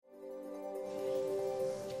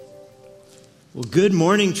Well, good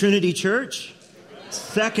morning, Trinity Church.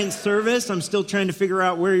 Second service. I'm still trying to figure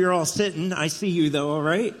out where you're all sitting. I see you, though, all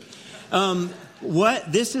right?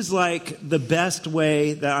 This is like the best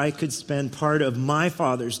way that I could spend part of my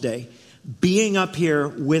Father's Day, being up here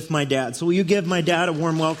with my dad. So will you give my dad a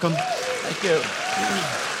warm welcome? Thank you.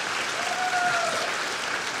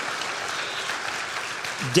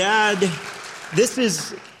 Dad, this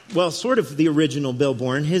is, sort of the original Bill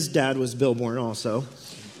Bourne. His dad was Bill Bourne also.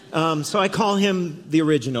 So I call him the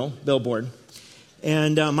original Bill Bourne.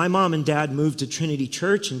 And my mom and dad moved to Trinity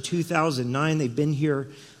Church in 2009. They've been here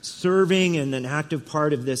serving and an active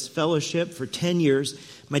part of this fellowship for 10 years.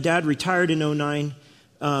 My dad retired in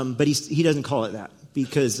 2009, but he doesn't call it that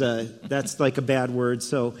because that's like a bad word.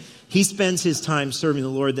 So he spends his time serving the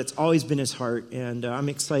Lord. That's always been his heart. And I'm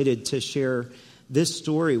excited to share this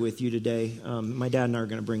story with you today. My dad and I are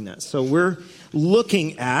going to bring that. So we're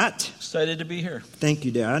looking at... Excited to be here. Thank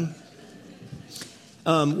you, Dad.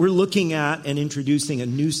 We're looking at and introducing a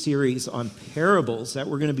new series on parables that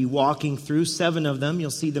we're going to be walking through, 7 of them.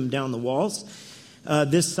 You'll see them down the walls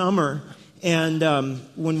this summer. And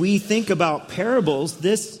when we think about parables,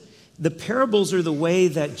 the parables are the way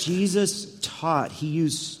that Jesus taught. He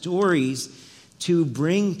used stories to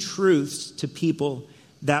bring truths to people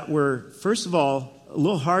that were, first of all, a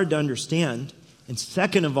little hard to understand, and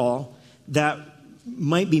second of all, that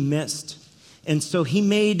might be missed. And so he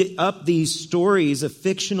made up these stories of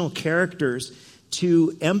fictional characters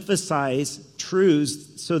to emphasize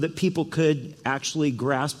truths so that people could actually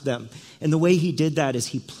grasp them. And the way he did that is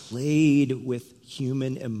he played with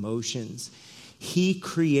human emotions. He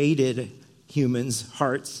created humans'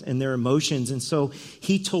 hearts and their emotions. And so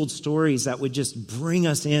he told stories that would just bring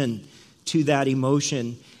us in to that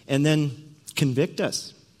emotion and then convict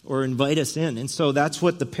us or invite us in. And so that's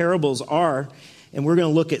what the parables are. And we're going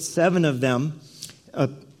to look at 7 of them.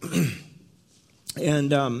 And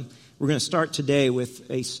we're going to start today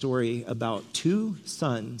with a story about 2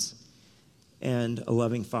 sons and a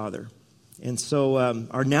loving father. And so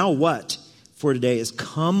our now what for today is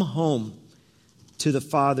come home to the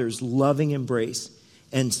Father's loving embrace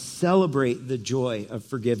and celebrate the joy of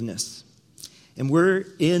forgiveness. And we're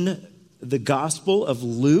in the Gospel of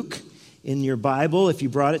Luke in your Bible. If you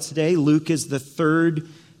brought it today, Luke is the 3rd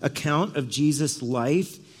account of Jesus'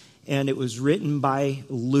 life, and it was written by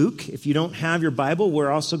Luke. If you don't have your Bible,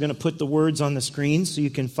 we're also going to put the words on the screen so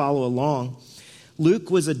you can follow along.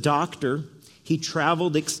 Luke was a doctor. He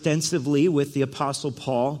traveled extensively with the Apostle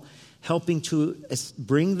Paul, helping to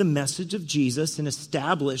bring the message of Jesus and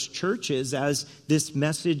establish churches as this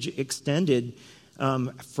message extended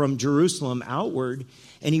from Jerusalem outward.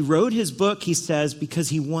 And he wrote his book, he says, because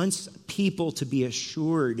he wants people to be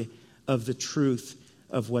assured of the truth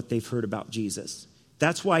of what they've heard about Jesus.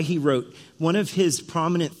 That's why he wrote. One of his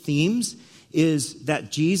prominent themes is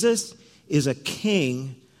that Jesus is a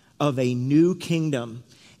king of a new kingdom,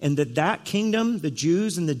 and that kingdom, the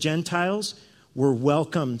Jews and the Gentiles, were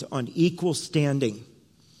welcomed on equal standing.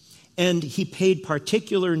 And he paid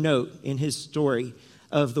particular note in his story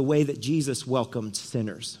of the way that Jesus welcomed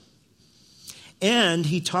sinners. And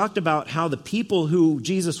he talked about how the people who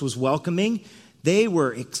Jesus was welcoming, they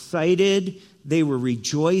were excited, they were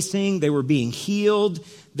rejoicing, they were being healed,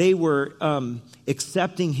 they were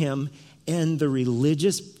accepting him, and the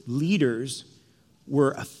religious leaders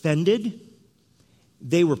were offended,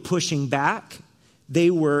 they were pushing back, they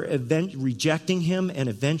were rejecting him, and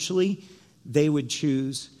eventually they would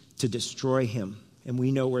choose to destroy him. And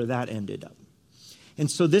we know where that ended up. And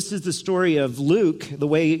so this is the story of Luke, the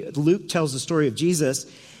way Luke tells the story of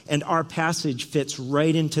Jesus, and our passage fits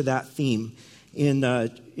right into that theme in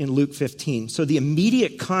Luke 15. So the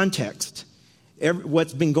immediate context,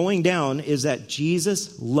 what's been going down is that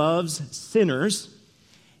Jesus loves sinners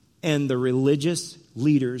and the religious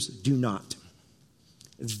leaders do not.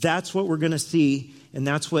 That's what we're going to see, and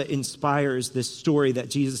that's what inspires this story that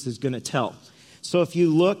Jesus is going to tell. So if you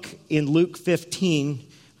look in Luke 15,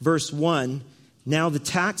 verse 1, now the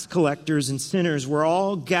tax collectors and sinners were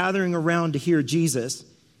all gathering around to hear Jesus,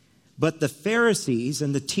 but the Pharisees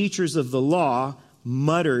and the teachers of the law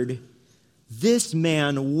muttered, "This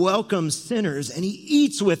man welcomes sinners and he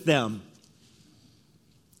eats with them."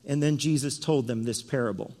 And then Jesus told them this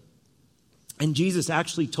parable. And Jesus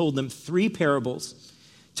actually told them 3 parables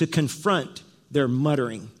to confront their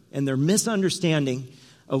muttering and their misunderstanding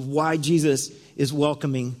of why Jesus is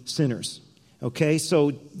welcoming sinners. Okay,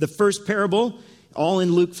 so the first parable, all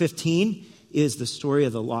in Luke 15, is the story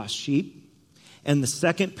of the lost sheep. And the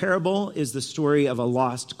second parable is the story of a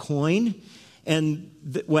lost coin. And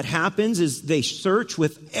what happens is they search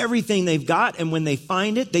with everything they've got, and when they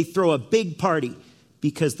find it, they throw a big party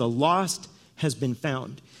because the lost has been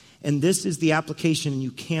found. And this is the application, and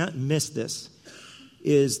you can't miss this,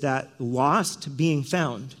 is that lost being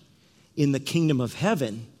found in the kingdom of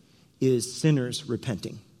heaven is sinners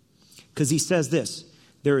repenting. Because he says this,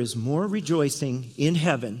 there is more rejoicing in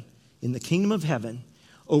heaven, in the kingdom of heaven,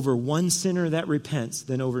 over one sinner that repents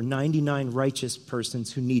than over 99 righteous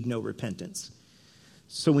persons who need no repentance.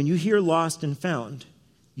 So when you hear lost and found,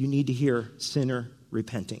 you need to hear sinner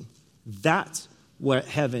repenting. That's what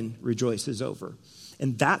heaven rejoices over.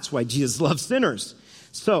 And that's why Jesus loves sinners.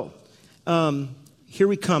 So here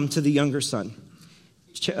we come to the younger son.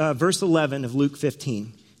 Verse 11 of Luke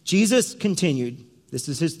 15. Jesus continued. This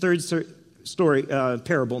is his third story,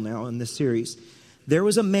 parable now in this series. There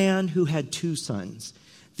was a man who had 2 sons.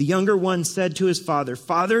 The younger one said to his father,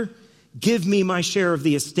 "Father, give me my share of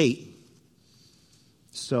the estate."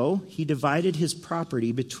 So he divided his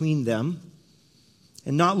property between them.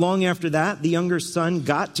 And not long after that, the younger son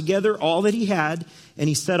got together all that he had, and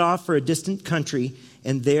he set off for a distant country,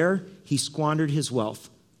 and there he squandered his wealth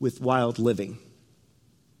with wild living.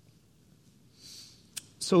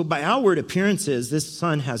 So by outward appearances, this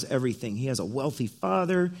son has everything. He has a wealthy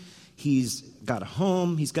father, he's got a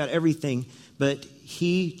home, he's got everything, but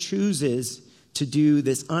he chooses to do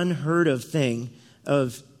this unheard of thing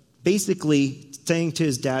of basically saying to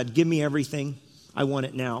his dad, "Give me everything, I want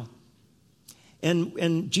it now."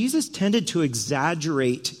 And Jesus tended to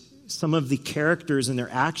exaggerate some of the characters and their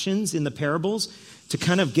actions in the parables to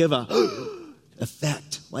kind of give a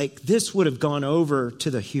effect. Like this would have gone over to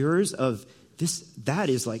the hearers of this, that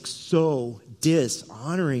is like so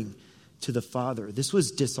dishonoring to the father. This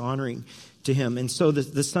was dishonoring to him. And so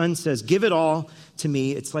the son says, "Give it all to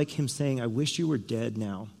me." It's like him saying, "I wish you were dead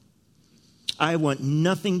now. I want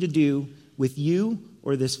nothing to do with you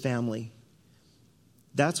or this family."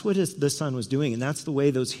 That's what the son was doing, and that's the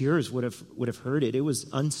way those hearers would have heard it. It was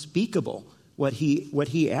unspeakable what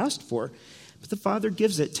he asked for, but the father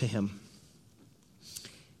gives it to him.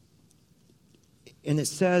 And it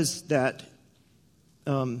says that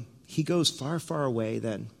he goes far, far away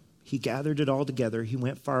then. He gathered it all together. He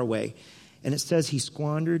went far away. And it says he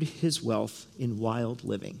squandered his wealth in wild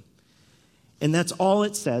living. And that's all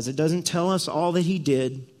it says. It doesn't tell us all that he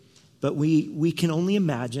did, but we can only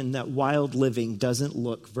imagine that wild living doesn't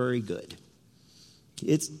look very good.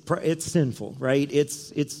 It's sinful, right?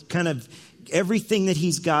 It's kind of everything that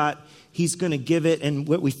he's got, he's going to give it. And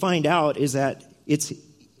what we find out is that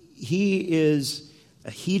he is a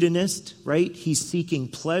hedonist, right? He's seeking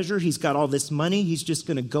pleasure. He's got all this money. He's just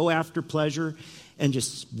going to go after pleasure and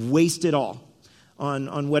just waste it all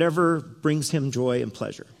on whatever brings him joy and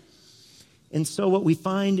pleasure. And so what we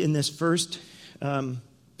find in this first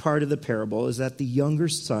part of the parable is that the younger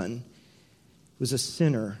son was a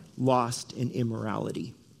sinner lost in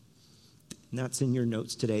immorality. And that's in your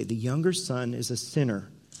notes today. The younger son is a sinner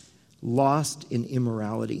lost in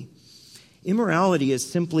immorality. Immorality is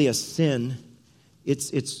simply a sin.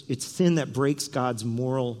 It's sin that breaks God's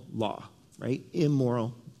moral law, right?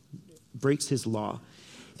 Immoral, breaks his law.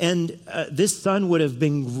 And this son would have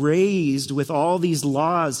been raised with all these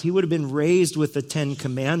laws. He would have been raised with the 10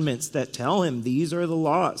 commandments that tell him these are the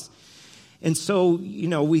laws. And so,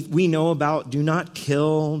 we know about do not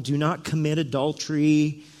kill, do not commit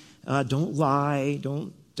adultery, don't lie,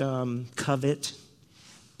 don't covet.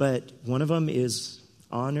 But one of them is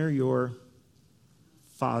honor your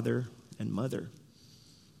father and mother.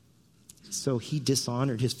 So he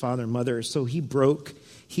dishonored his father and mother. So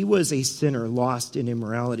he was a sinner lost in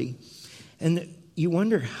immorality. And you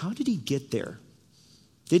wonder, how did he get there?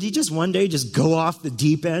 Did he just one day just go off the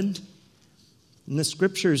deep end? And the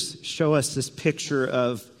scriptures show us this picture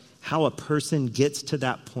of how a person gets to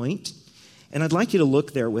that point. And I'd like you to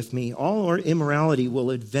look there with me. All immorality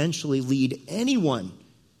will eventually lead anyone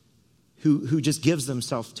who just gives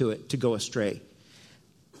themselves to it to go astray.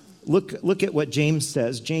 Look at what James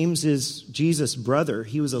says. James is Jesus' brother.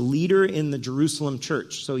 He was a leader in the Jerusalem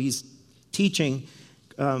church. So he's teaching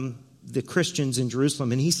the Christians in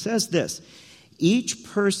Jerusalem. And he says this, each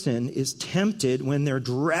person is tempted when they're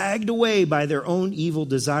dragged away by their own evil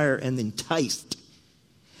desire and enticed.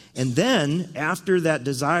 And then, after that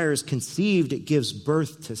desire is conceived, it gives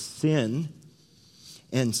birth to sin.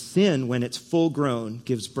 And sin, when it's full grown,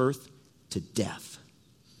 gives birth to death.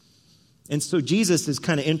 And so Jesus is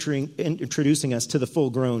kind of introducing us to the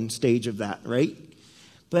full-grown stage of that, right?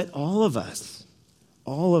 But all of us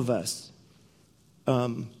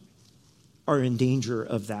are in danger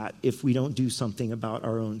of that if we don't do something about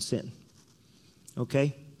our own sin,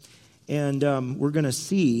 okay? And we're going to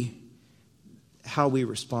see how we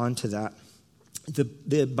respond to that.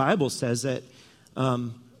 The Bible says that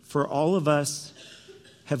for all of us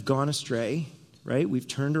have gone astray, right? We've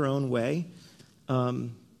turned our own way.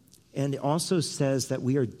 And it also says that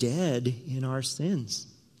we are dead in our sins.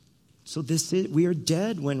 So we are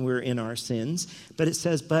dead when we're in our sins. But it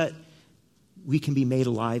says, but we can be made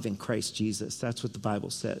alive in Christ Jesus. That's what the Bible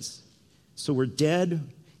says. So we're dead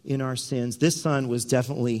in our sins. This son was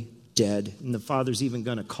definitely dead. And the Father's even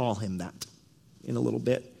going to call him that in a little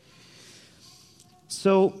bit.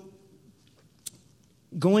 So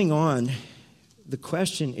going on, the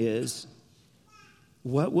question is,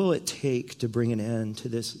 what will it take to bring an end to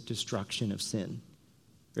this destruction of sin?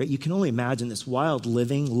 Right? You can only imagine this wild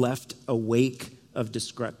living left a wake of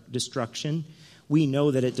destruction. We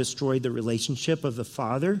know that it destroyed the relationship of the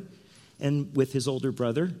father and with his older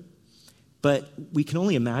brother. But we can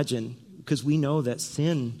only imagine, because we know that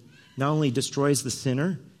sin not only destroys the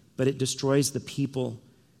sinner, but it destroys the people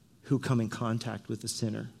who come in contact with the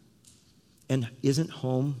sinner. And isn't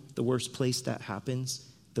home the worst place that happens?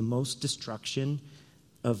 The most destruction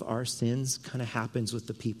of our sins kind of happens with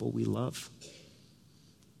the people we love.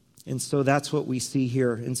 And so that's what we see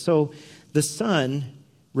here. And so the son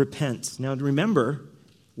repents. Now remember,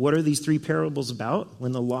 what are these three parables about?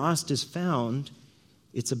 When the lost is found,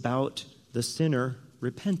 it's about the sinner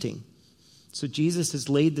repenting. So Jesus has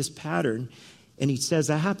laid this pattern, and he says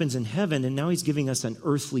that happens in heaven, and now he's giving us an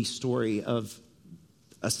earthly story of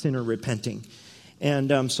a sinner repenting.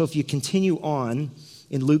 And so if you continue on,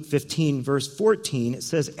 in Luke 15, verse 14, it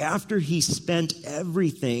says, after he spent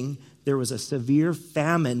everything, there was a severe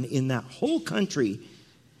famine in that whole country,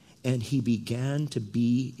 and he began to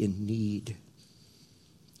be in need.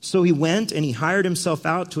 So he went and he hired himself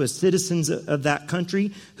out to a citizens of that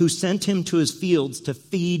country who sent him to his fields to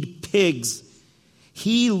feed pigs.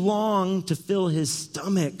 He longed to fill his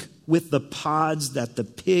stomach with the pods that the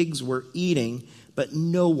pigs were eating, but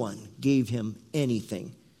no one gave him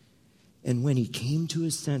anything. And when he came to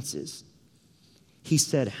his senses, he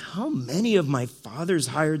said, how many of my father's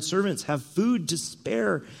hired servants have food to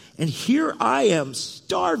spare? And here I am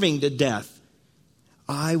starving to death.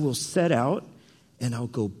 I will set out and I'll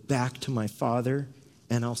go back to my father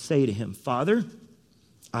and I'll say to him, Father,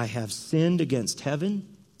 I have sinned against heaven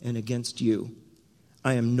and against you.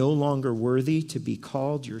 I am no longer worthy to be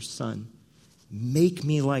called your son. Make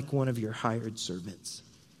me like one of your hired servants.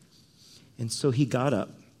 And so he got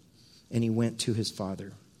up and he went to his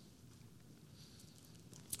father.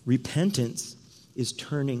 Repentance is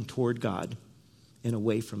turning toward God and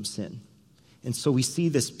away from sin. And so we see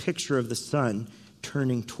this picture of the son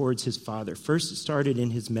turning towards his father. First, it started in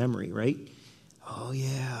his memory, right? Oh,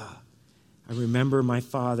 yeah. I remember my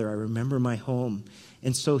father. I remember my home.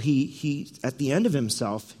 And so he at the end of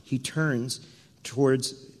himself, he turns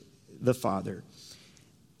towards the father.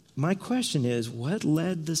 My question is, what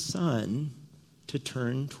led the son to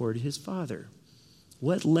turn toward his father?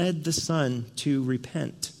 What led the son to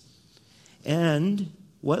repent? And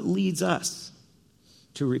what leads us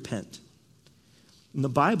to repent? And the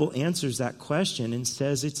Bible answers that question and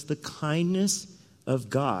says it's the kindness of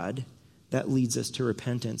God that leads us to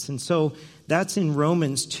repentance. And so that's in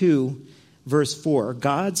Romans 2, verse 4.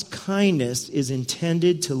 God's kindness is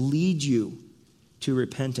intended to lead you to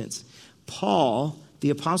repentance. Paul, the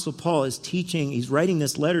Apostle Paul, is teaching, he's writing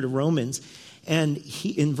this letter to Romans, and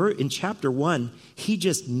he in chapter 1, he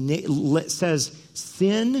just says,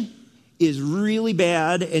 sin is really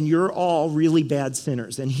bad, and you're all really bad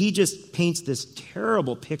sinners. And he just paints this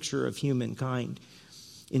terrible picture of humankind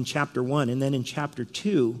in chapter 1. And then in chapter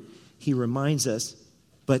 2, he reminds us,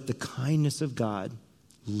 but the kindness of God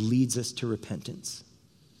leads us to repentance.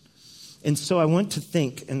 And so I want to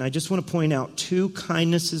think, and I just want to point out two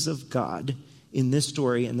kindnesses of God in this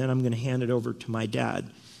story, and then I'm going to hand it over to my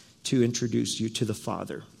dad to introduce you to the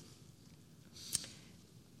Father.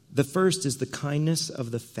 The first is the kindness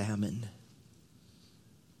of the famine.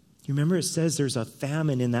 You remember it says there's a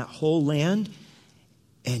famine in that whole land,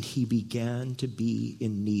 and he began to be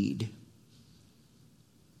in need.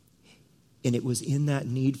 And it was in that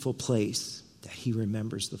needful place that he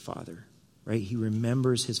remembers the Father, right? He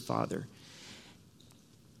remembers his Father.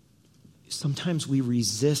 Sometimes we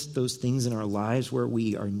resist those things in our lives where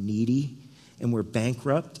we are needy and we're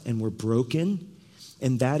bankrupt and we're broken,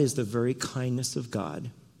 and that is the very kindness of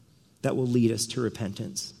God that will lead us to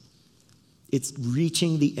repentance. It's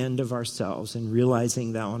reaching the end of ourselves and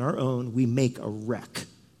realizing that on our own we make a wreck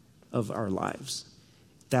of our lives.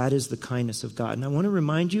 That is the kindness of God. And I want to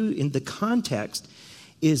remind you, in the context,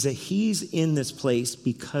 is that he's in this place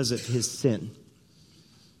because of his sin.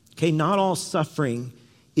 Okay, not all suffering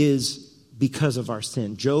is because of our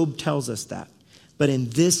sin. Job tells us that. But in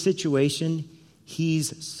this situation,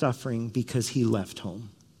 he's suffering because he left home.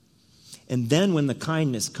 And then when the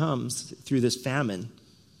kindness comes through this famine,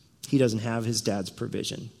 he doesn't have his dad's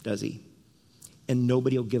provision, does he? And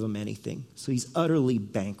nobody will give him anything. So he's utterly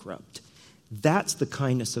bankrupt. That's the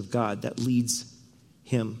kindness of God that leads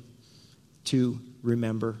him to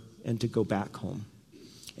remember and to go back home.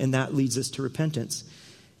 And that leads us to repentance.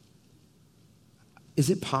 Is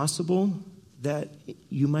it possible that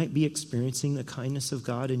you might be experiencing the kindness of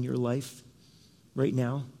God in your life right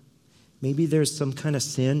now? Maybe there's some kind of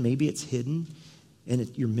sin. Maybe it's hidden and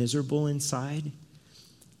you're miserable inside.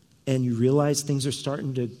 And you realize things are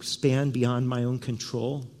starting to span beyond my own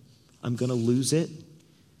control. I'm going to lose it.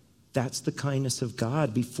 That's the kindness of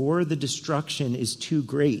God. Before the destruction is too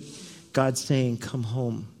great, God's saying, come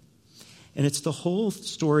home. And it's the whole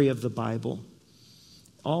story of the Bible.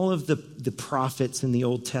 All of the prophets in the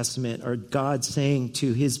Old Testament are God saying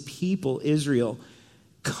to his people, Israel,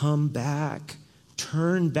 come back.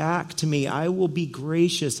 Turn back to me. I will be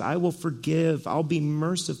gracious. I will forgive. I'll be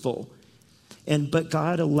merciful. But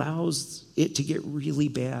God allows it to get really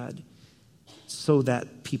bad so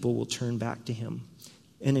that people will turn back to him.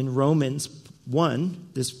 And in Romans 1,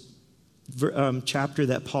 this chapter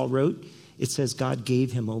that Paul wrote, it says God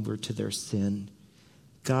gave him over to their sin.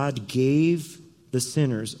 God gave the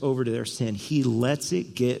sinners over to their sin. He lets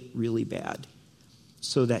it get really bad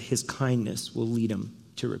so that his kindness will lead them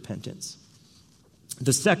to repentance.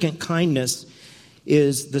 The second kindness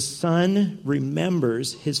is the son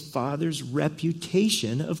remembers his father's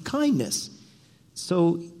reputation of kindness.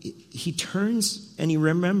 So he turns and he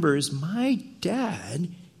remembers, my dad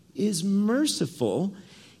is merciful.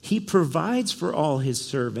 He provides for all his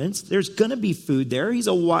servants. There's going to be food there. He's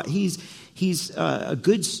a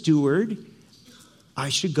good steward. I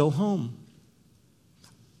should go home.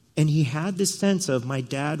 And he had this sense of, my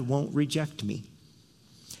dad won't reject me.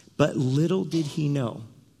 But little did he know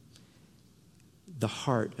the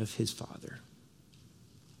heart of his father.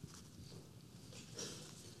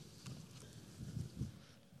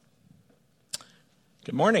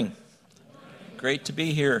 Good morning. Great to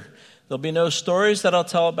be here. There'll be no stories that I'll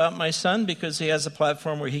tell about my son because he has a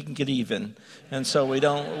platform where he can get even. And so we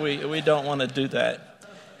don't want to do that.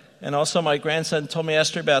 And also my grandson told me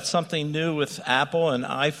yesterday about something new with Apple and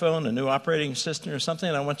iPhone, a new operating system or something.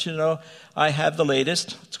 And I want you to know I have the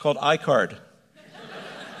latest. It's called iCard.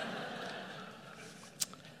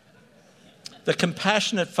 The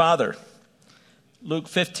compassionate father, Luke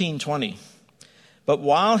 15:20. But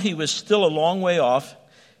while he was still a long way off,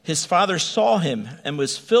 his father saw him and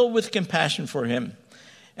was filled with compassion for him.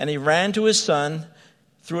 And he ran to his son,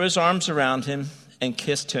 threw his arms around him, and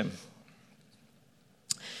kissed him.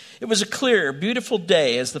 It was a clear, beautiful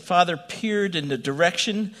day as the father peered in the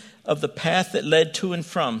direction of the path that led to and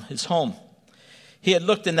from his home. He had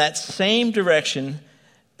looked in that same direction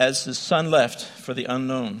as his son left for the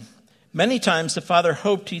unknown. Many times the father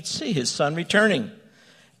hoped he'd see his son returning.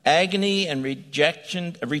 Agony and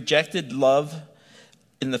rejected love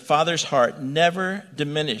in the father's heart never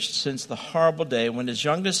diminished since the horrible day when his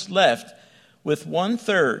youngest left with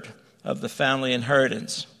 1/3 of the family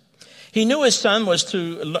inheritance. He knew his son was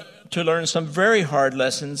to learn some very hard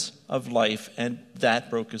lessons of life, and that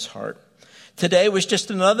broke his heart. Today was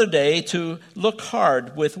just another day to look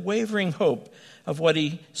hard with wavering hope of what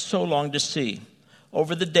he so longed to see.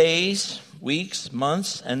 Over the days, weeks,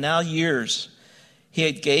 months, and now years, he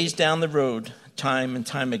had gazed down the road time and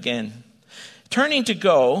time again. Turning to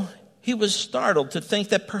go, he was startled to think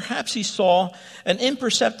that perhaps he saw an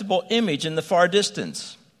imperceptible image in the far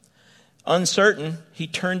distance. Uncertain, he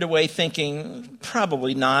turned away thinking,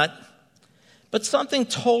 probably not. But something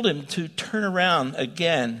told him to turn around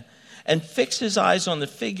again and fix his eyes on the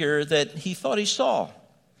figure that he thought he saw.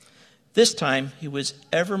 This time, he was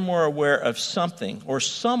ever more aware of something or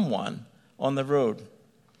someone on the road.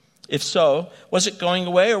 If so, was it going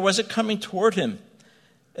away or was it coming toward him?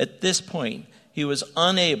 At this point, he was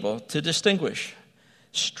unable to distinguish.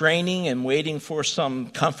 Straining and waiting for some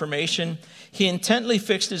confirmation, he intently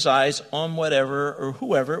fixed his eyes on whatever or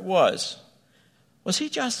whoever it was. Was he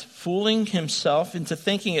just fooling himself into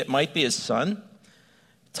thinking it might be his son?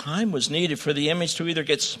 Time was needed for the image to either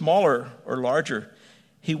get smaller or larger.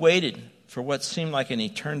 He waited for what seemed like an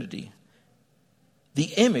eternity.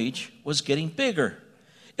 The image was getting bigger.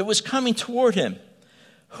 It was coming toward him.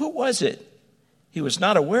 Who was it? He was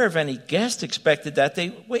not aware of any guest expected that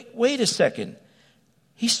day. Wait a second.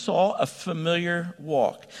 He saw a familiar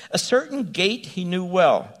walk, a certain gait he knew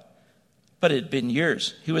well, but it had been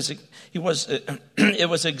years. It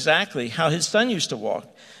was exactly how his son used to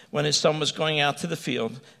walk when his son was going out to the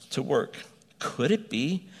field to work. Could it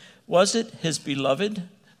be? Was it his beloved,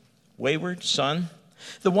 wayward son,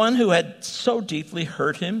 the one who had so deeply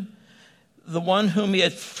hurt him? the one whom he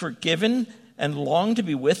had forgiven and longed to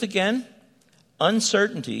be with again?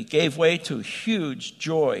 Uncertainty gave way to huge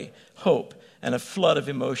joy, hope, and a flood of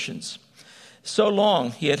emotions. So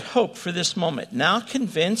long he had hoped for this moment. Now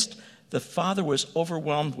convinced, the father was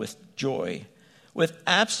overwhelmed with joy. With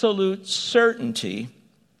absolute certainty,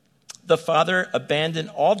 the father abandoned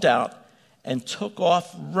all doubt and took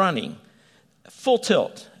off running, full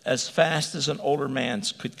tilt, as fast as an older man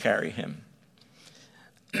could carry him.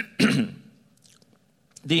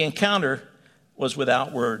 The encounter was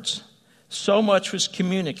without words. So much was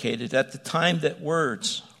communicated at the time that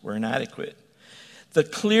words were inadequate. The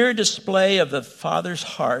clear display of the father's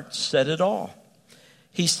heart said it all.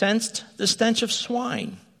 He sensed the stench of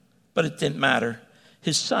swine, but it didn't matter.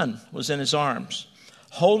 His son was in his arms.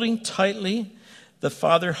 Holding tightly, the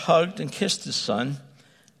father hugged and kissed his son.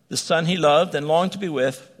 The son he loved and longed to be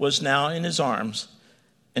with was now in his arms,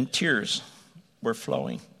 and tears were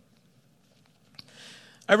flowing.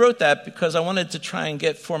 I wrote that because I wanted to try and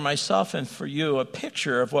get for myself and for you a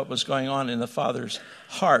picture of what was going on in the father's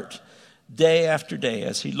heart day after day.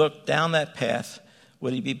 As he looked down that path,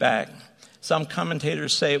 would he be back? Some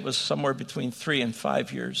commentators say it was somewhere between 3 and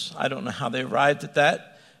 5 years. I don't know how they arrived at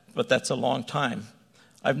that, but that's a long time.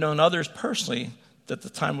 I've known others personally that the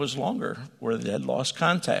time was longer, where they had lost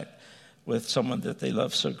contact with someone that they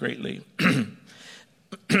loved so greatly.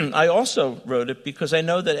 I also wrote it because I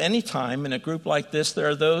know that any time in a group like this, there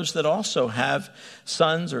are those that also have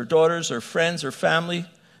sons or daughters or friends or family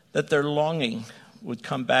that their longing would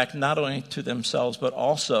come back not only to themselves, but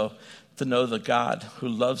also to know the God who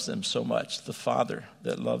loves them so much, the Father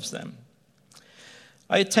that loves them.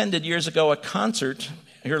 I attended years ago a concert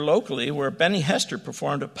here locally where Benny Hester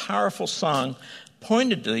performed a powerful song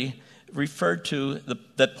pointedly referred to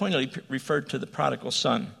the prodigal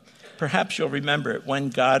son. Perhaps you'll remember it, When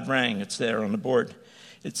God Rang. It's there on the board.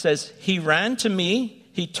 It says, "He ran to me,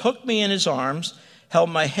 he took me in his arms, held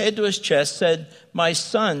my head to his chest, said, 'My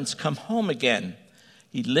son's come home again.'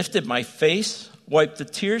 He lifted my face, wiped the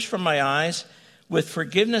tears from my eyes. With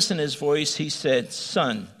forgiveness in his voice, he said,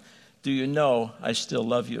 'Son, do you know I still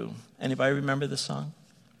love you?'" Anybody remember the song?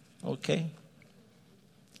 Okay.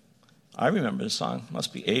 I remember the song.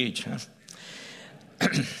 Must be age, huh?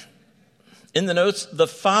 In the notes, the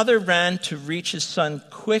father ran to reach his son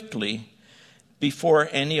quickly before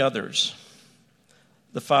any others.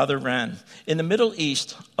 The father ran. In the Middle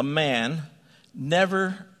East, a man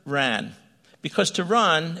never ran, because to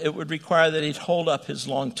run, it would require that he'd hold up his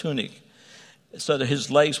long tunic so that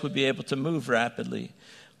his legs would be able to move rapidly.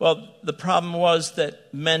 Well, the problem was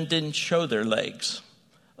that men didn't show their legs.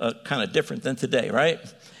 Kind of different than today, right?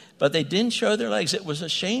 But they didn't show their legs. It was a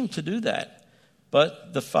shame to do that.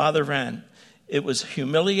 But the father ran. It was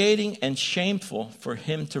humiliating and shameful for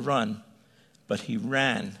him to run, but he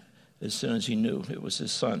ran as soon as he knew it was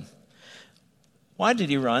his son. Why did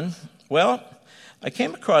he run? Well, I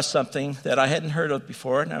came across something that I hadn't heard of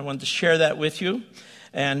before, and I wanted to share that with you.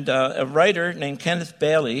 And a writer named Kenneth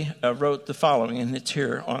Bailey wrote the following, and it's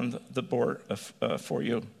here on the board for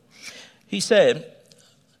you. He said,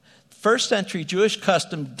 first century Jewish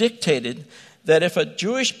custom dictated that if a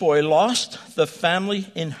Jewish boy lost the family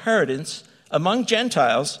inheritance among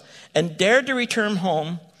Gentiles and dared to return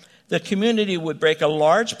home, the community would break a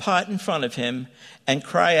large pot in front of him and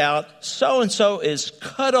cry out, "So-and-so is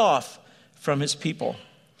cut off from his people."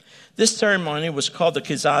 This ceremony was called the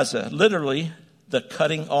kizaza, literally the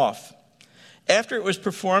cutting off. After it was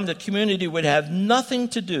performed, the community would have nothing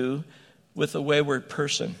to do with the wayward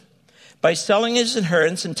person. By selling his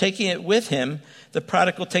inheritance and taking it with him, the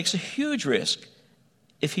prodigal takes a huge risk.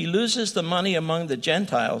 If he loses the money among the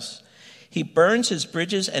Gentiles, he burns his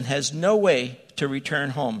bridges and has no way to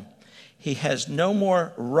return home. He has no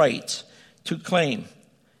more right to claim,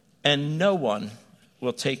 and no one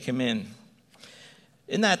will take him in.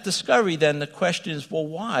 In that discovery, then, the question is, well,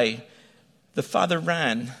 why the father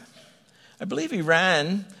ran? I believe he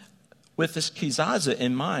ran with this kizaza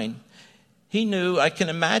in mind. He knew, I can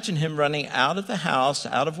imagine him running out of the house,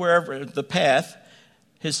 out of wherever, the path.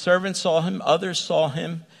 His servants saw him, others saw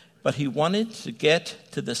him, but he wanted to get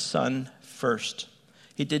to the son first.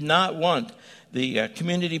 He did not want the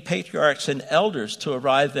community patriarchs and elders to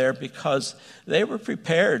arrive there because they were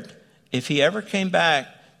prepared, if he ever came back,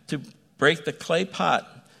 to break the clay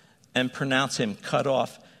pot and pronounce him cut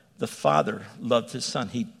off. The father loved his son.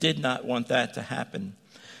 He did not want that to happen.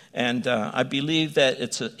 And I believe that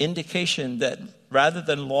it's an indication that rather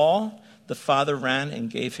than law, the father ran and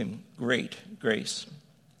gave him great grace.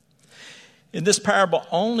 In this parable,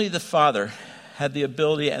 only the father had the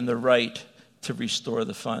ability and the right to restore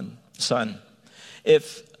the son.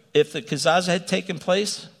 If the kizaza had taken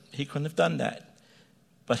place, he couldn't have done that.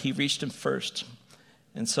 But he reached him first.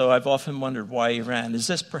 And so I've often wondered why he ran. Is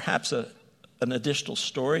this perhaps an additional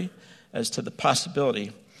story as to the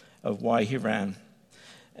possibility of why he ran?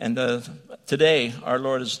 And today, our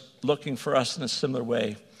Lord is looking for us in a similar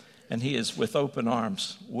way, and he is with open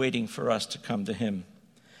arms, waiting for us to come to him.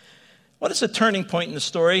 What is a turning point in the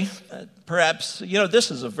story? Perhaps,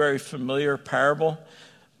 this is a very familiar parable.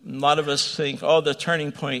 A lot of us think, the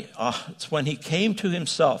turning point, it's when he came to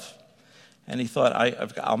himself, and he thought,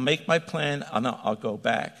 I'll make my plan, and I'll go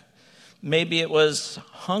back. Maybe it was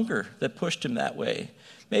hunger that pushed him that way.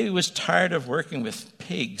 Maybe he was tired of working with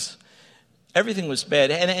pigs. Everything was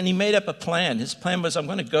bad. And he made up a plan. His plan was, I'm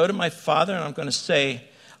going to go to my father and I'm going to say,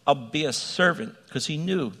 I'll be a servant. Because he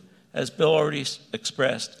knew, as Bill already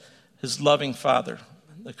expressed, his loving father,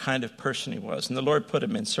 the kind of person he was. And the Lord put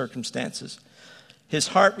him in circumstances. His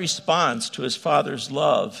heart responds to his father's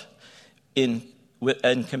love and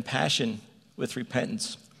compassion with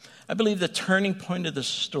repentance. I believe the turning point of the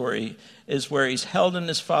story is where he's held in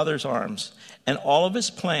his father's arms. And all of his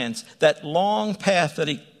plans, that long path that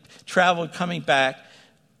he traveled coming back,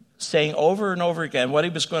 saying over and over again what he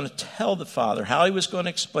was going to tell the father, how he was going to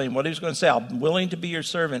explain, what he was going to say, I'm willing to be your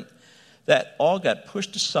servant, that all got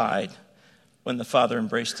pushed aside when the father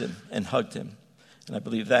embraced him and hugged him. And I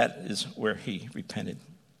believe that is where he repented.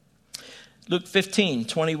 Luke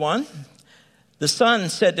 15:21, the son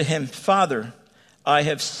said to him, Father, I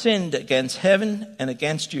have sinned against heaven and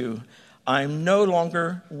against you. I am no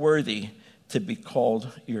longer worthy to be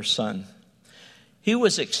called your son. He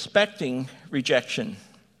was expecting rejection.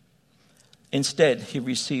 Instead, he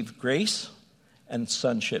received grace and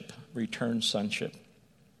sonship, returned sonship.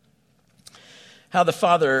 How the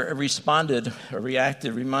father responded or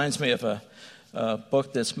reacted reminds me of a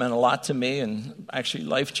book that's meant a lot to me and actually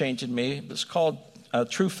life-changing me. It was called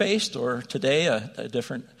True Faced, or today a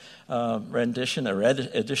different rendition, a red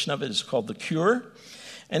edition of it is called The Cure.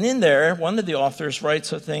 And in there, one of the authors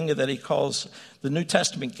writes a thing that he calls the New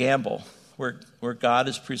Testament gamble, where God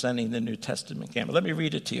is presenting the New Testament gamble. Let me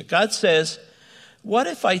read it to you. God says, what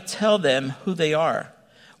if I tell them who they are?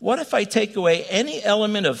 What if I take away any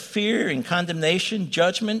element of fear and condemnation,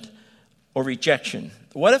 judgment, or rejection?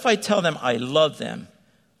 What if I tell them I love them,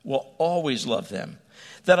 will always love them,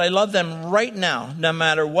 that I love them right now, no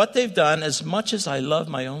matter what they've done, as much as I love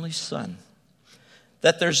my only son,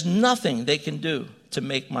 that there's nothing they can do to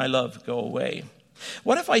make my love go away?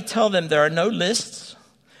 What if I tell them there are no lists?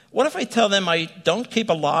 What if I tell them I don't keep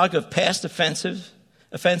a log of past offenses,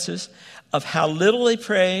 of how little they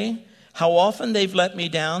pray, how often they've let me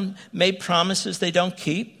down, made promises they don't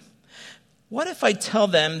keep? What if I tell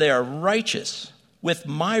them they are righteous with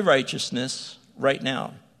my righteousness right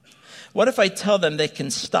now? What if I tell them they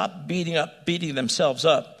can stop beating themselves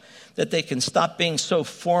up, that they can stop being so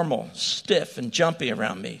formal, stiff, and jumpy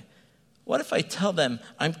around me? What if I tell them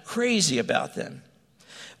I'm crazy about them?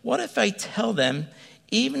 What if I tell them,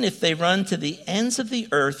 even if they run to the ends of the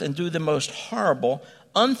earth and do the most horrible,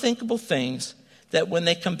 unthinkable things, that when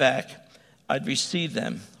they come back, I'd receive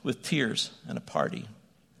them with tears and a party?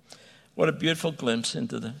 What a beautiful glimpse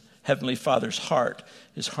into the Heavenly Father's heart,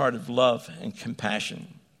 his heart of love and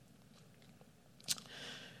compassion.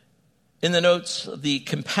 In the notes, the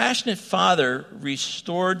compassionate father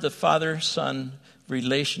restored the father-son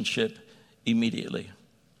relationship immediately.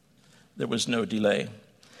 There was no delay.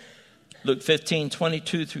 Luke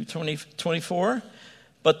 15:22 through 24.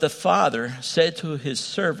 But the father said to his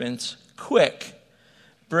servants, quick,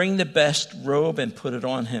 bring the best robe and put it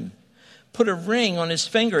on him. Put a ring on his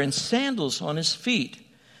finger and sandals on his feet.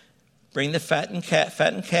 Bring the fattened calf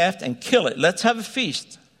and kill it. Let's have a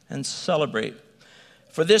feast and celebrate.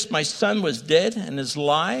 For this my son was dead and is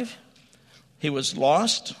alive. He was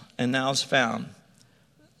lost and now is found.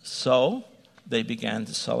 So they began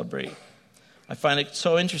to celebrate. I find it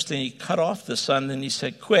so interesting. He cut off the son and he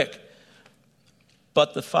said, quick.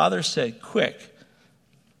 But the father said, quick,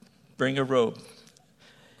 bring a robe.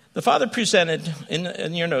 The father presented,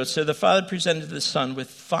 in your notes, so the father presented the son with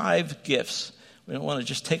 5 gifts. We don't want to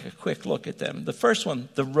just take a quick look at them. The first one,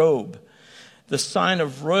 the robe, the sign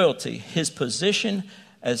of royalty. His position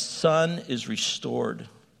as son is restored.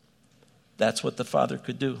 That's what the father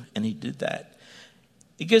could do, and he did that.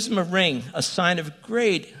 He gives him a ring, a sign of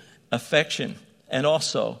great affection and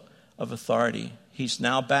also of authority. He's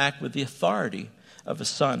now back with the authority of a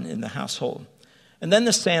son in the household. And then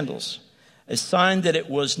the sandals, a sign that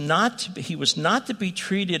he was not to be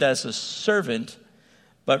treated as a servant,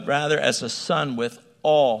 but rather as a son with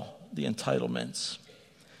all the entitlements.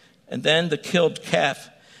 And then the killed calf,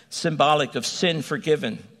 symbolic of sin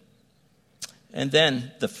forgiven. And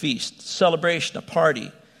then the feast, celebration, a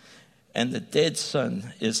party. and the dead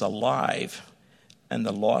son is alive, and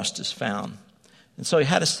the lost is found. And so he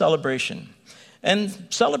had a celebration. And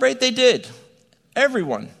celebrate they did.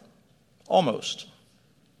 Everyone, almost.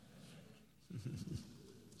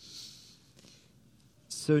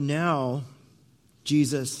 So now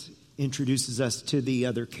Jesus introduces us to the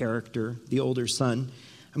other character, the older son.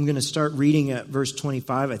 I'm going to start reading at verse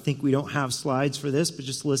 25. I think we don't have slides for this, but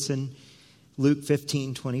just listen. Luke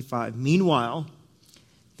 15:25. Meanwhile,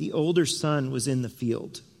 the older son was in the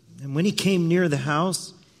field. And when he came near the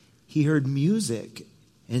house, he heard music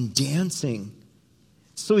and dancing.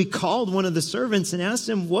 So he called one of the servants and asked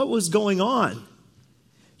him what was going on.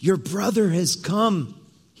 "Your brother has come,"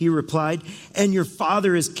 he replied, "and your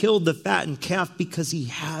father has killed the fattened calf because he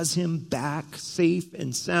has him back safe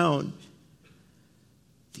and sound."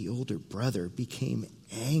 The older brother became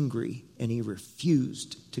angry and he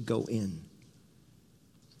refused to go in.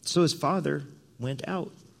 So his father went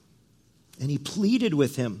out and he pleaded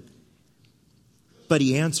with him. But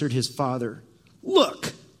he answered his father,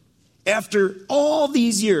 "Look, after all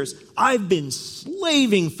these years, I've been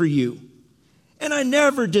slaving for you, and I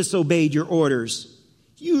never disobeyed your orders.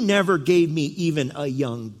 You never gave me even a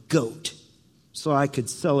young goat so I could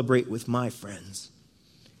celebrate with my friends.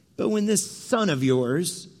 But when this son of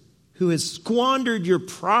yours, who has squandered your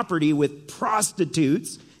property with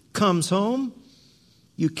prostitutes, comes home,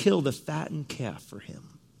 you kill the fattened calf for him."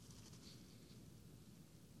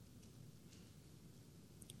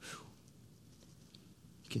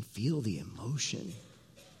 Can feel the emotion.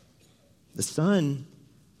 The son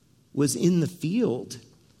was in the field.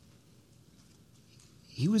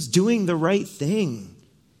 He was doing the right thing.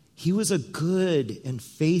 He was a good and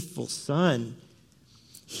faithful son.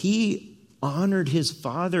 He honored his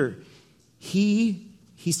father. He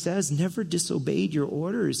says, never disobeyed your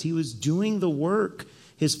orders. He was doing the work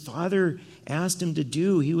his father asked him to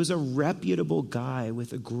do. He was a reputable guy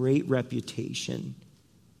with a great reputation.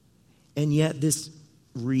 And yet this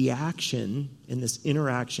reaction and this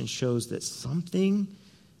interaction shows that something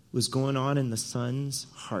was going on in the son's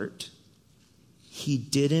heart. He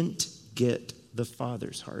didn't get the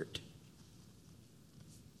father's heart.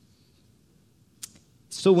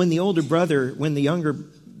 So when the younger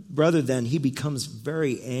brother then, he becomes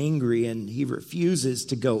very angry and he refuses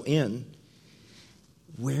to go in.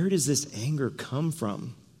 Where does this anger come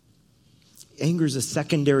from? Anger is a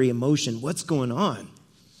secondary emotion. What's going on?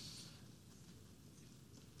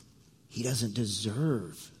 He doesn't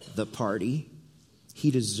deserve the party.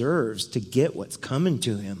 He deserves to get what's coming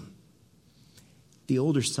to him. The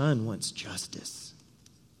older son wants justice.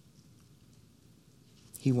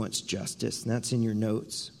 He wants justice, and that's in your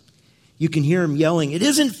notes. You can hear him yelling, "It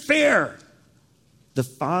isn't fair!" The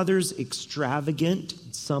father's extravagant,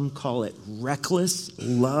 some call it reckless,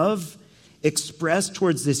 love expressed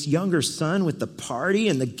towards this younger son with the party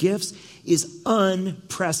and the gifts is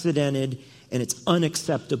unprecedented, and it's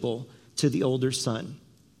unacceptable to the older son.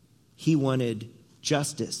 He wanted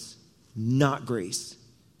justice, not grace.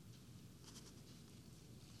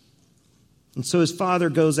 And so his father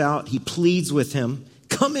goes out, he pleads with him,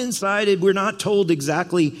 "Come inside." And we're not told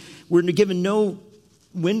exactly, we're given no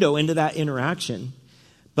window into that interaction.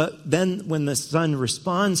 But then when the son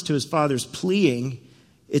responds to his father's pleading,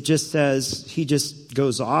 it just says, he just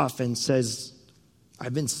goes off and says,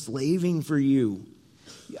 "I've been slaving for you.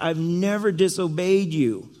 I've never disobeyed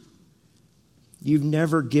you. You've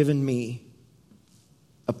never given me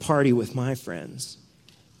a party with my friends."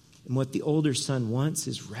 And what the older son wants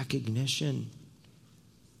is recognition.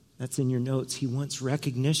 That's in your notes. He wants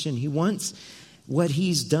recognition. He wants what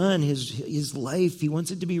he's done, his life. He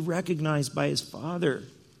wants it to be recognized by his father.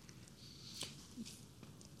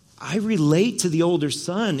 I relate to the older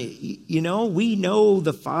son. You know, we know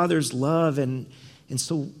the father's love, and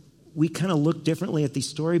so we kind of look differently at the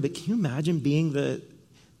story. But can you imagine being the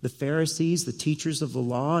Pharisees, the teachers of the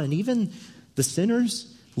law, and even the sinners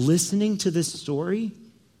listening to this story?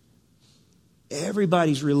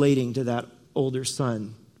 Everybody's relating to that older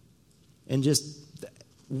son and just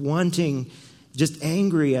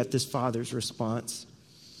angry at this father's response.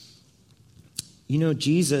 You know,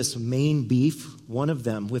 Jesus' main beef, one of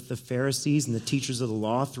them, with the Pharisees and the teachers of the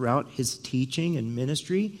law throughout his teaching and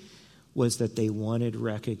ministry was that they wanted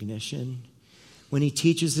recognition. When he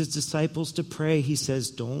teaches his disciples to pray, he says,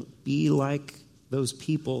 don't be like those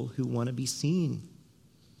people who want to be seen.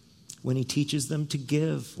 When he teaches them to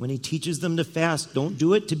give, when he teaches them to fast, don't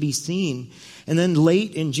do it to be seen. And then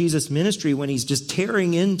late in Jesus' ministry, when he's just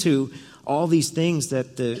tearing into all these things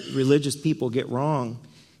that the religious people get wrong,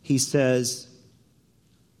 he says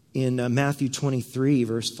in Matthew 23,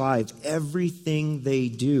 verse 5, everything they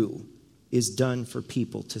do is done for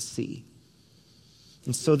people to see.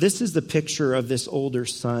 And so this is the picture of this older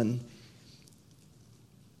son.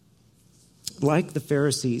 Like the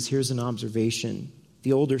Pharisees, here's an observation.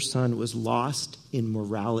 The older son was lost in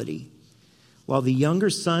morality. While the younger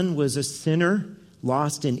son was a sinner,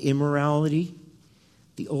 lost in immorality,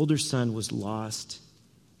 the older son was lost,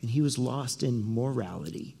 and he was lost in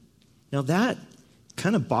morality. Now that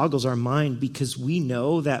kind of boggles our mind because we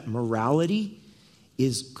know that morality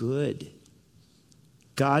is good.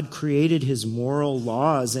 God created his moral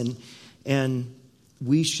laws, and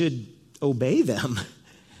we should obey them.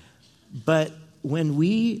 But when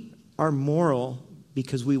we are moral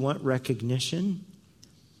because we want recognition,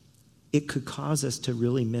 it could cause us to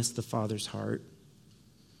really miss the Father's heart.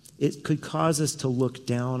 It could cause us to look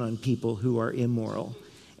down on people who are immoral.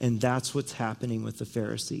 And that's what's happening with the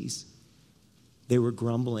Pharisees. They were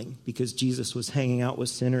grumbling because Jesus was hanging out with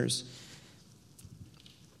sinners.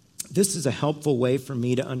 This is a helpful way for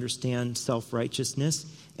me to understand self-righteousness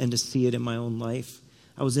and to see it in my own life.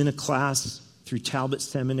 I was in a class through Talbot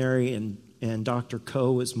Seminary, and Dr.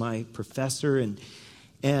 Coe was my professor,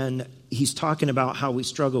 and he's talking about how we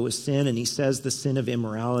struggle with sin, and he says the sin of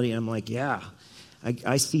immorality. And I'm like, yeah,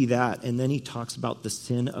 I see that. And then he talks about the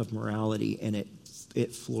sin of morality, and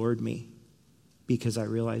it floored me because I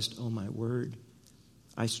realized, oh my word,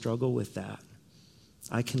 I struggle with that.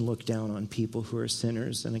 I can look down on people who are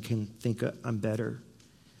sinners, and I can think I'm better.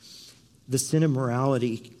 The sin of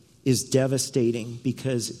morality is devastating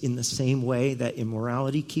because in the same way that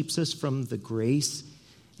immorality keeps us from the grace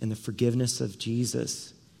and the forgiveness of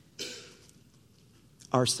Jesus,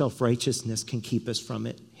 our self-righteousness can keep us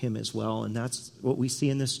from him as well. And that's what we see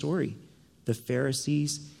in this story. The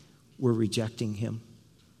Pharisees were rejecting him,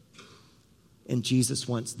 and Jesus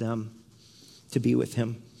wants them to be with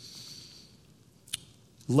him.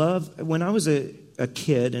 Love, when I was a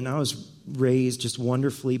kid, and I was raised just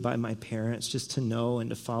wonderfully by my parents just to know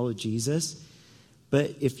and to follow Jesus.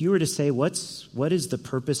 But if you were to say, what is the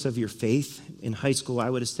purpose of your faith? In high school, I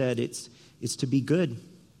would have said it's to be good,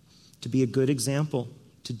 to be a good example,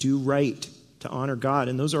 to do right, to honor God.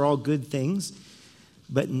 And those are all good things.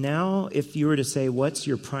 But now, if you were to say, what's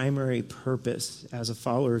your primary purpose as a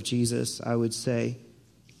follower of Jesus? I would say,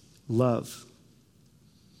 love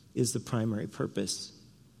is the primary purpose.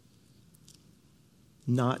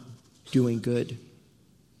 Not doing good.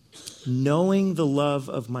 Knowing the love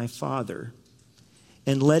of my Father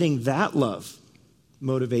and letting that love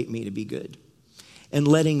motivate me to be good. And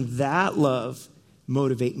letting that love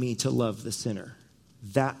motivate me to love the sinner.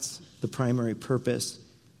 That's the primary purpose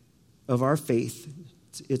of our faith.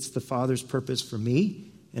 It's the Father's purpose for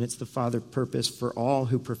me, and it's the Father's purpose for all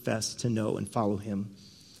who profess to know and follow him.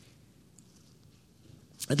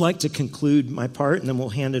 I'd like to conclude my part, and then we'll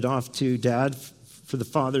hand it off to Dad for the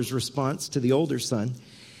father's response to the older son.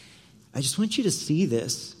 I just want you to see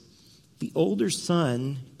this. The older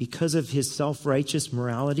son, because of his self-righteous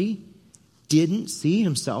morality, didn't see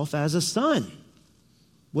himself as a son.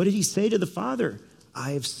 What did he say to the father?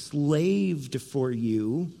 I have slaved for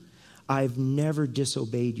you. I've never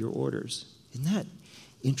disobeyed your orders. Isn't that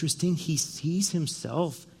interesting? He sees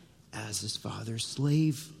himself as his father's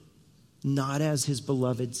slave, not as his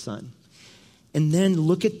beloved son. And then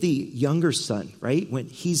look at the younger son, right? When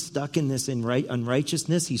he's stuck in this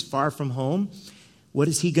unrighteousness, he's far from home. What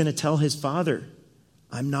is he going to tell his father?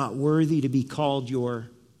 I'm not worthy to be called your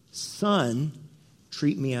son.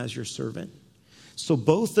 Treat me as your servant. So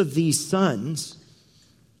both of these sons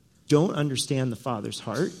don't understand the father's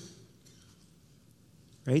heart,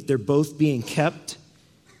 right? They're both being kept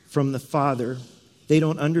from the father. They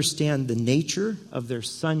don't understand the nature of their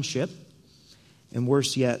sonship. And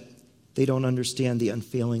worse yet, they don't understand the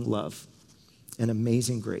unfailing love and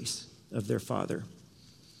amazing grace of their father.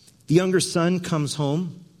 The younger son comes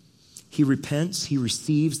home. He repents. He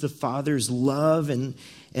receives the father's love and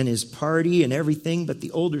his party and everything. But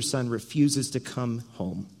the older son refuses to come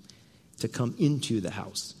home, to come into the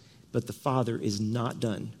house. But the father is not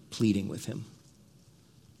done pleading with him.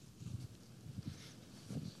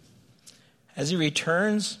 As he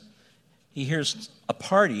returns, he hears a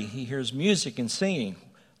party. He hears music and singing.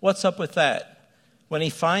 What's up with that? When he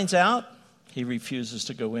finds out, he refuses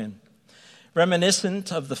to go in.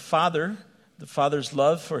 Reminiscent of the father's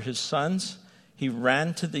love for his sons, he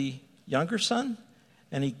ran to the younger son,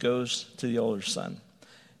 and he goes to the older son.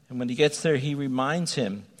 And when he gets there, he reminds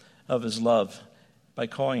him of his love by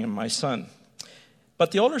calling him my son.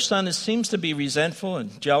 But the older son seems to be resentful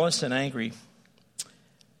and jealous and angry.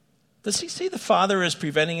 Does he see the father as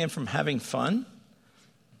preventing him from having fun?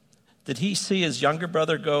 Did he see his younger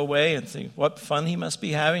brother go away and think, what fun he must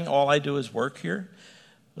be having? All I do is work here.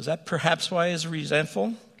 Was that perhaps why he's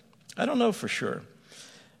resentful? I don't know for sure.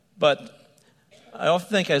 But I often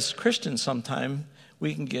think as Christians sometimes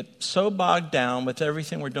we can get so bogged down with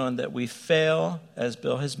everything we're doing that we fail, as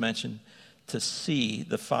Bill has mentioned, to see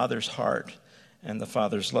the Father's heart and the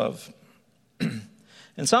Father's love.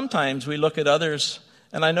 And sometimes we look at others,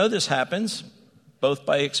 and I know this happens, both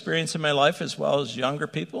by experience in my life as well as younger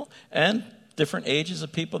people and different ages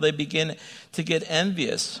of people. They begin to get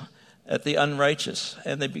envious at the unrighteous,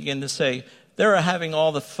 and they begin to say, they're having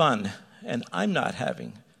all the fun, and I'm not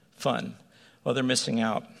having fun. Well, they're missing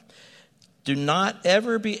out. Do not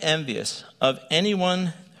ever be envious of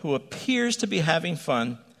anyone who appears to be having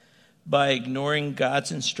fun by ignoring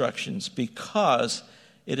God's instructions, because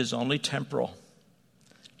it is only temporal.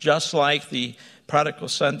 Just like the prodigal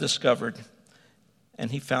son discovered,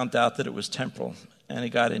 and he found out that it was temporal, and he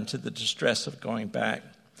got into the distress of going back.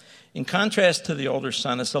 In contrast to the older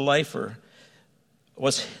son, as a lifer,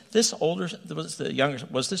 was this older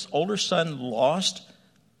son lost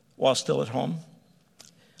while still at home?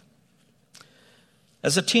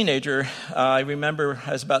 As a teenager, I remember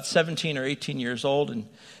I was about 17 or 18 years old, and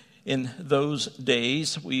in those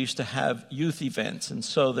days, we used to have youth events, and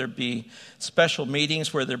so there'd be special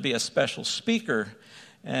meetings where there'd be a special speaker,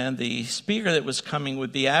 and the speaker that was coming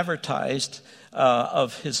would be advertised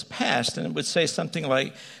of his past, and it would say something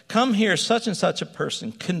like, come here, such and such a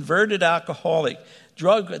person, converted alcoholic,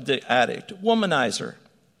 drug addict, womanizer.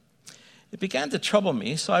 It began to trouble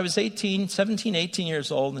me, so I was 17, 18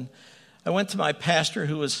 years old, and I went to my pastor,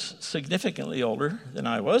 who was significantly older than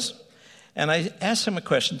I was, and I asked him a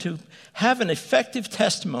question. To have an effective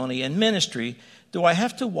testimony and ministry, do I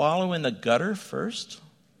have to wallow in the gutter first?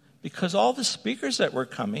 Because all the speakers that were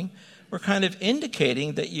coming were kind of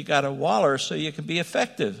indicating that you got to waller so you can be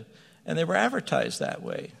effective. And they were advertised that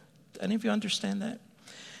way. Any of you understand that?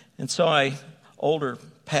 And so older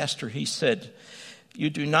pastor, he said, you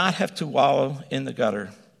do not have to wallow in the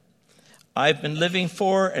gutter. I've been living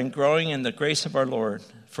for and growing in the grace of our Lord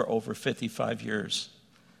for over 55 years.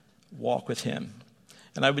 Walk with him.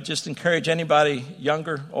 And I would just encourage anybody,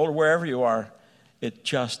 younger, older, wherever you are, it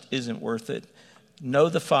just isn't worth it. Know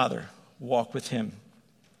the Father. Walk with him.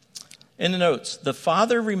 In the notes, the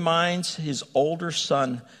Father reminds his older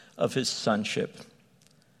son of his sonship.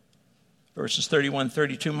 Verses 31,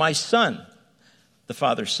 32, my son, the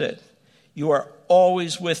Father said, you are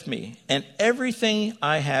always with me, and everything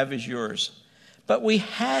I have is yours. But we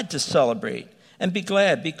had to celebrate and be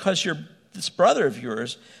glad because this brother of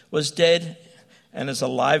yours was dead and is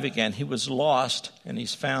alive again. He was lost and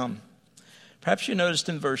he's found. Perhaps you noticed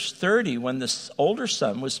in verse 30 when this older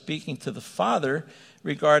son was speaking to the father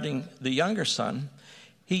regarding the younger son,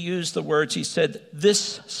 he used the words, he said,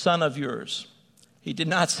 this son of yours. He did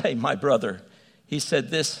not say my brother. He said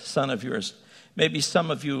this son of yours. Maybe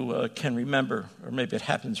some of you can remember, or maybe it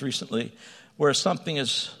happens recently, where something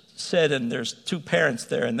is said and there's two parents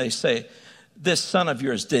there and they say, this son of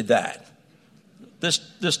yours did that.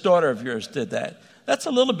 This daughter of yours did that. That's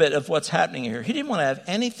a little bit of what's happening here. He didn't want to have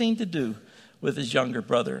anything to do with his younger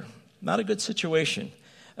brother. Not a good situation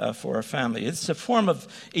for a family. It's a form of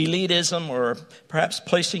elitism, or perhaps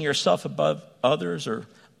placing yourself above others, or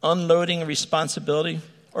unloading responsibility,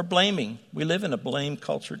 or blaming. We live in a blame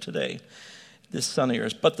culture today, this son of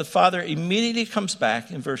yours. But the father immediately comes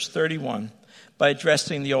back in verse 31 by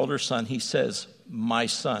addressing the older son. He says, my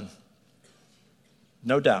son.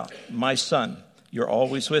 No doubt, my son. You're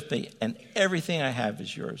always with me, and everything I have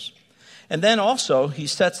is yours. And then also, he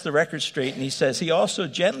sets the record straight, and he says, he also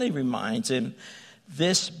gently reminds him,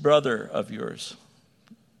 this brother of yours.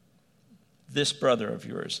 This brother of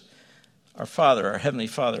yours. Our Father, our Heavenly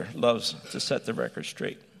Father, loves to set the record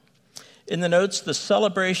straight. In the notes, the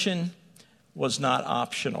celebration was not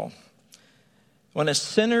optional. When a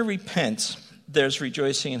sinner repents, there's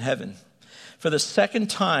rejoicing in heaven. For the second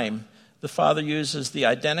time, the Father uses the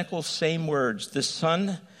identical same words. This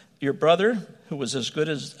son, your brother, who was as good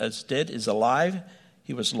as dead, is alive.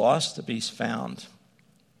 He was lost, but he's found.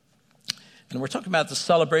 And we're talking about the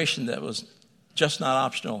celebration that was just not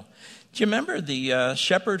optional. Do you remember the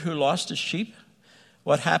shepherd who lost his sheep?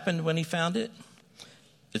 What happened when he found it?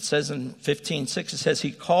 It says in 15:6, it says,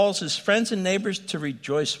 he calls his friends and neighbors to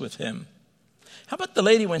rejoice with him. How about the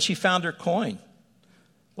lady when she found her coin?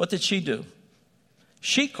 What did she do?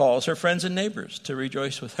 She calls her friends and neighbors to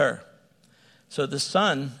rejoice with her. So the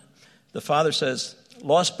son, the father says,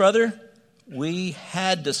 lost brother, we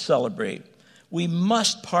had to celebrate. We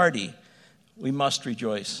must party. We must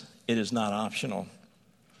rejoice. It is not optional.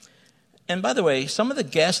 And by the way, some of the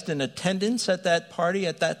guests in attendance at that party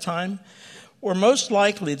at that time were most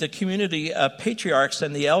likely the community patriarchs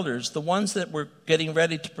and the elders, the ones that were getting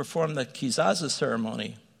ready to perform the kizaza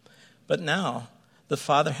ceremony. But now, the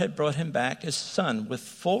father had brought him back as son with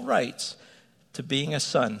full rights to being a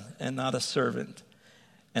son and not a servant.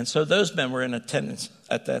 And so those men were in attendance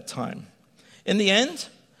at that time. In the end,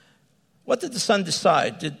 what did the son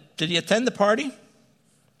decide? Did he attend the party?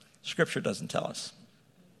 Scripture doesn't tell us.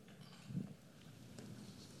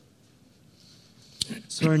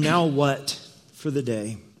 So our now what for the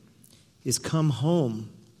day is come home.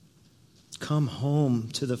 Come home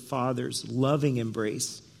to the Father's loving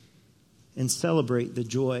embrace and celebrate the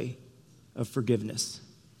joy of forgiveness.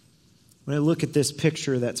 When I look at this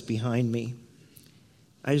picture that's behind me,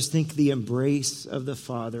 I just think the embrace of the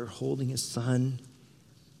Father holding his Son,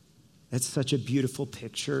 that's such a beautiful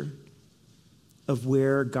picture of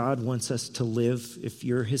where God wants us to live if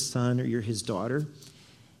you're his son or you're his daughter.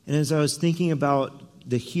 And as I was thinking about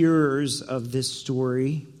the hearers of this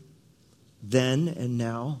story then and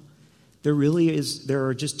now, there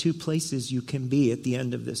are just two places you can be at the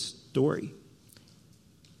end of this story.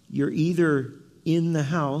 You're either in the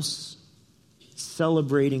house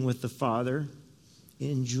celebrating with the Father,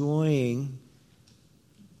 enjoying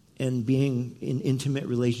and being in intimate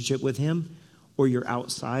relationship with him, or you're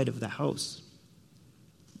outside of the house.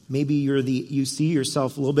 Maybe you see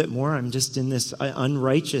yourself a little bit more, I'm just in this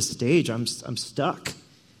unrighteous stage. I'm stuck.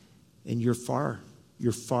 And you're far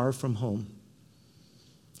from home.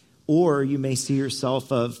 Or you may see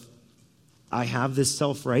yourself I have this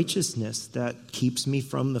self-righteousness that keeps me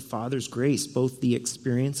from the Father's grace, both the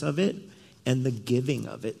experience of it and the giving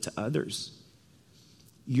of it to others.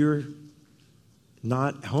 You're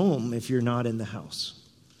not home if you're not in the house.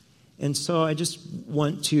 And so I just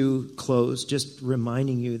want to close just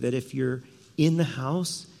reminding you that if you're in the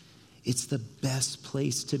house, it's the best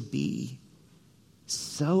place to be.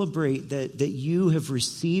 Celebrate that you have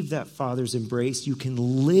received that Father's embrace. You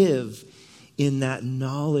can live in that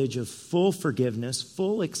knowledge of full forgiveness,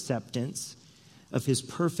 full acceptance of his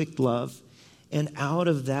perfect love. And out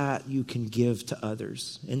of that, you can give to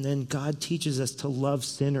others. And then God teaches us to love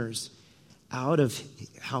sinners out of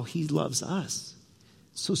how he loves us.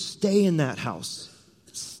 So stay in that house.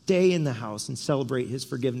 Stay in the house and celebrate his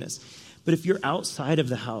forgiveness. But if you're outside of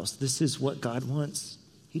the house, this is what God wants.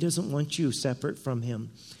 He doesn't want you separate from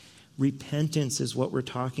him. Repentance is what we're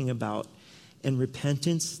talking about. And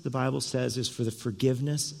repentance, the Bible says, is for the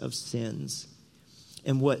forgiveness of sins.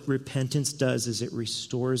 And what repentance does is it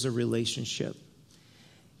restores a relationship.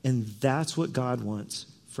 And that's what God wants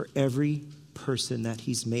for every person that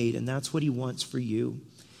he's made. And that's what he wants for you.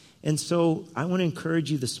 And so I want to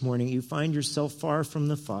encourage you this morning. You find yourself far from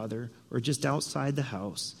the Father or just outside the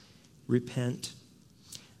house. Repent.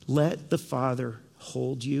 Let the Father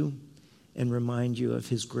hold you and remind you of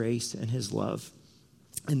his grace and his love.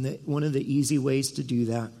 And one of the easy ways to do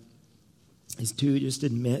that is to just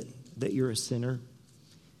admit that you're a sinner,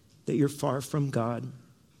 that you're far from God,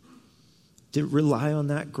 to rely on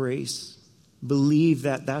that grace. Believe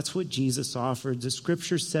that that's what Jesus offered. The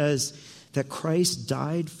scripture says that Christ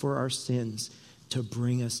died for our sins to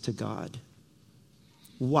bring us to God.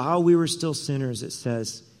 While we were still sinners, it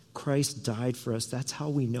says, Christ died for us. That's how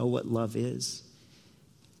we know what love is.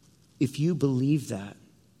 If you believe that,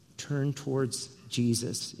 turn towards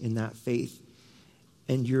Jesus in that faith,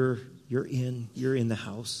 and you're in the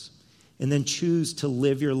house. And then choose to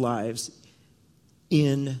live your lives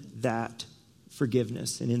in that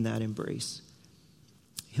forgiveness and in that embrace.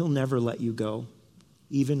 He'll never let you go.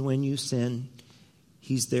 Even when you sin,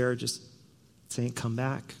 he's there just saying, come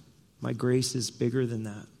back. My grace is bigger than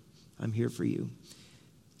that. I'm here for you.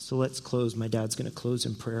 So let's close. My dad's going to close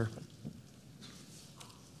in prayer.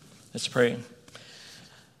 Let's pray.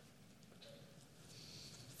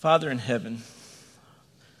 Father in heaven,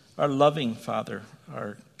 our loving Father,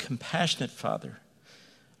 our compassionate Father,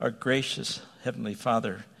 our gracious Heavenly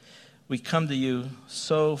Father, we come to you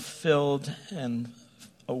so filled and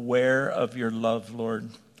aware of your love, Lord.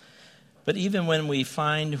 But even when we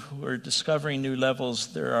find we're discovering new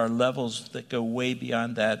levels, there are levels that go way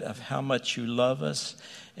beyond that of how much you love us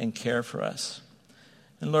and care for us.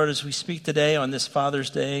 And Lord, as we speak today on this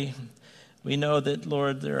Father's Day, we know that,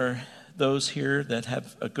 Lord, there are those here that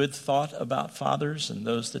have a good thought about fathers and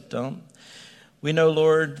those that don't. We know,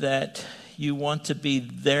 Lord, that you want to be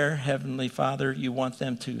their Heavenly Father. You want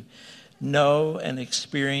them to know and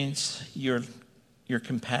experience your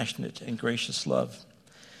compassionate and gracious love.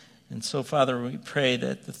 And so, Father, we pray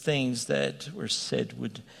that the things that were said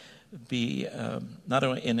would be not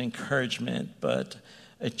only an encouragement, but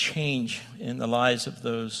a change in the lives of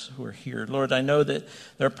those who are here. Lord, I know that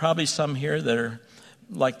there are probably some here that are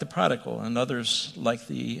like the prodigal, and others like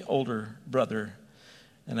the older brother.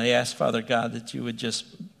 And I ask, Father God, that you would just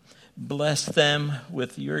bless them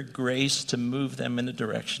with your grace to move them in the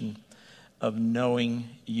direction of knowing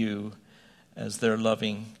you as their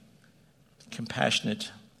loving,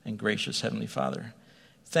 compassionate, and gracious Heavenly Father.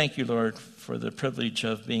 Thank you, Lord, for the privilege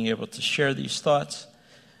of being able to share these thoughts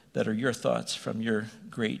that are your thoughts from your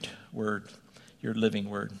great word, your living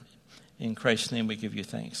word. In Christ's name we give you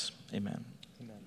thanks. Amen.